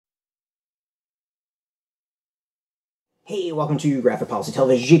Hey, welcome to Graphic Policy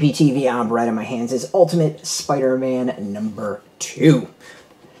Television, GPTV. Right in my hands is Ultimate Spider-Man #2.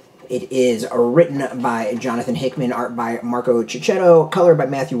 It is written by Jonathan Hickman, art by Marco Checchetto, color by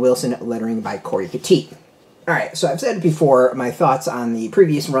Matthew Wilson, lettering by Cory Petit. Alright, so I've said it before, my thoughts on the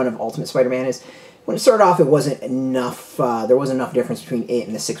previous run of Ultimate Spider-Man is, when it started off, it wasn't enough, there wasn't enough difference between it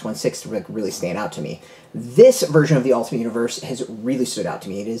and the 616 to really stand out to me. This version of the Ultimate Universe has really stood out to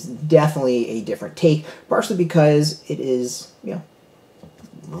me. It is definitely a different take, partially because it is, you know,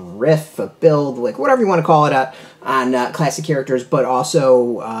 riff, a build, like whatever you want to call it, on classic characters, but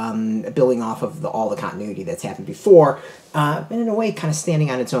also building off of all the continuity that's happened before, and in a way kind of standing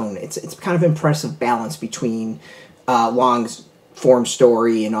on its own. It's kind of impressive balance between long form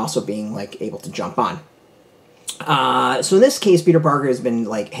story and also being like able to jump on. So in this case, Peter Parker has been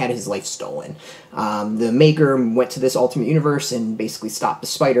had his life stolen. The Maker went to this Ultimate Universe and basically stopped the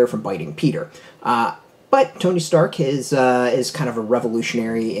spider from biting Peter. But Tony Stark is kind of a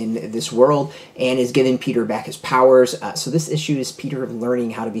revolutionary in this world and is giving Peter back his powers. So this issue is Peter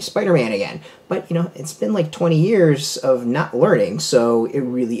learning how to be Spider-Man again. But, you know, it's been like 20 years of not learning, so it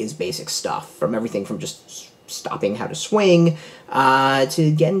really is basic stuff. From everything from just stopping how to swing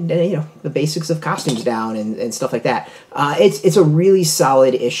to getting, you know, the basics of costumes down and stuff like that. It's a really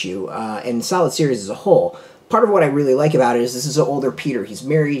solid issue and solid series as a whole. Part of what I really like about it is this is an older Peter. He's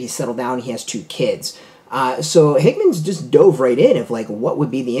married, he's settled down, he has 2 kids. So Hickman's just dove right in of, like, what would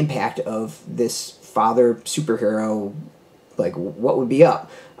be the impact of this father superhero, like, what would be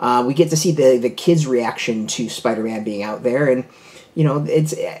up. We get to see the kids' reaction to Spider-Man being out there, and, you know,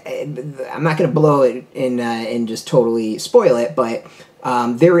 I'm not going to blow it and just totally spoil it, but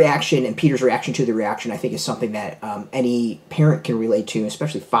their reaction and Peter's reaction to the reaction, I think, is something that any parent can relate to,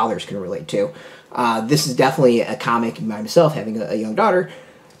 especially fathers can relate to. This is definitely a comic, by myself, having a young daughter,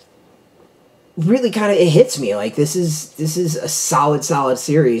 really kind of, it hits me. Like, this is a solid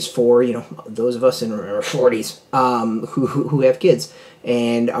series for, you know, those of us in our 40s who have kids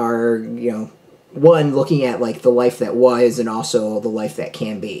and are, you know, one, looking at, like, the life that was and also the life that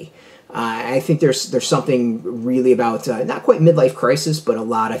can be. I think there's something really about, not quite midlife crisis, but a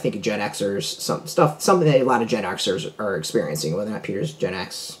lot, I think, Gen Xers, something that a lot of Gen Xers are experiencing, whether or not Peter's Gen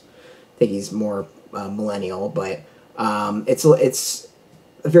X. I think he's more millennial, but it's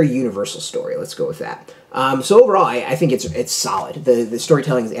a very universal story. Let's go with that. So overall, I think it's solid. The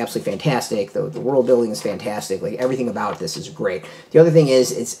storytelling is absolutely fantastic. The world building is fantastic. Like, everything about this is great. The other thing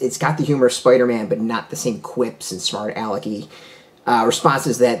is it's got the humor of Spider-Man, but not the same quips and smart alecky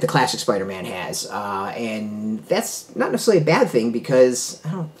responses that the classic Spider-Man has. And that's not necessarily a bad thing, because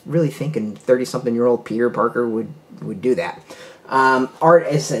I don't really think a 30-something-year-old Peter Parker would do that. Art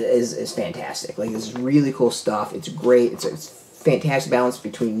is fantastic. Like, this is really cool stuff. It's great. It's fantastic balance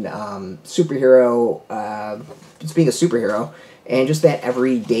between superhero, just being a superhero, and just that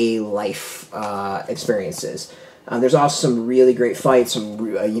everyday life experiences. There's also some really great fights. Some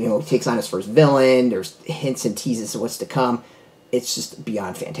you know, takes on his first villain. There's hints and teases of what's to come. It's just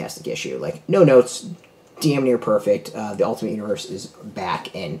beyond fantastic issue. Like, no notes, damn near perfect. The Ultimate Universe is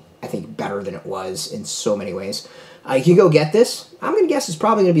back, and I think better than it was in so many ways. You can go get this. I'm going to guess it's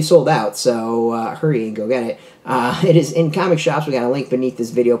probably going to be sold out, so hurry and go get it. It is in comic shops. We got a link beneath this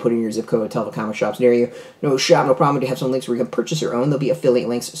video. Put in your zip code, tell the comic shops near you. No shop, no problem. We have some links where you can purchase your own. There'll be affiliate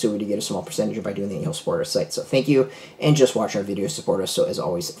links, so we do get a small percentage by doing that. You'll support our site. So thank you, and just watch our videos, support us. So as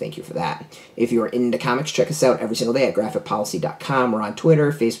always, thank you for that. If you are into comics, check us out every single day at graphicpolicy.com. We're on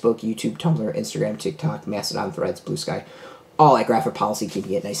Twitter, Facebook, YouTube, Tumblr, Instagram, TikTok, Mastodon, Threads, Blue Sky, all at Graphic Policy,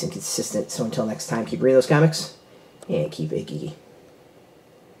 keeping it nice and consistent. So until next time, keep reading those comics, and keep it geeky.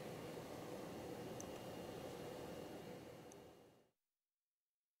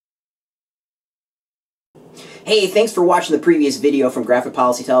 Hey, thanks for watching the previous video from Graphic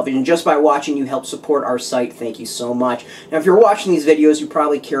Policy Television. Just by watching, you help support our site. Thank you so much. Now, if you're watching these videos, you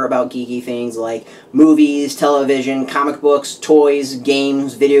probably care about geeky things like movies, television, comic books, toys,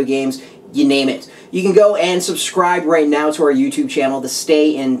 games, video games, you name it. You can go and subscribe right now to our YouTube channel to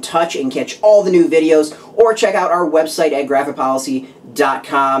stay in touch and catch all the new videos, or check out our website at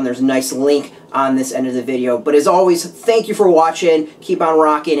graphicpolicy.com. There's a nice link on this end of the video. But as always, thank you for watching. Keep on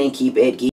rocking and keep it geeky.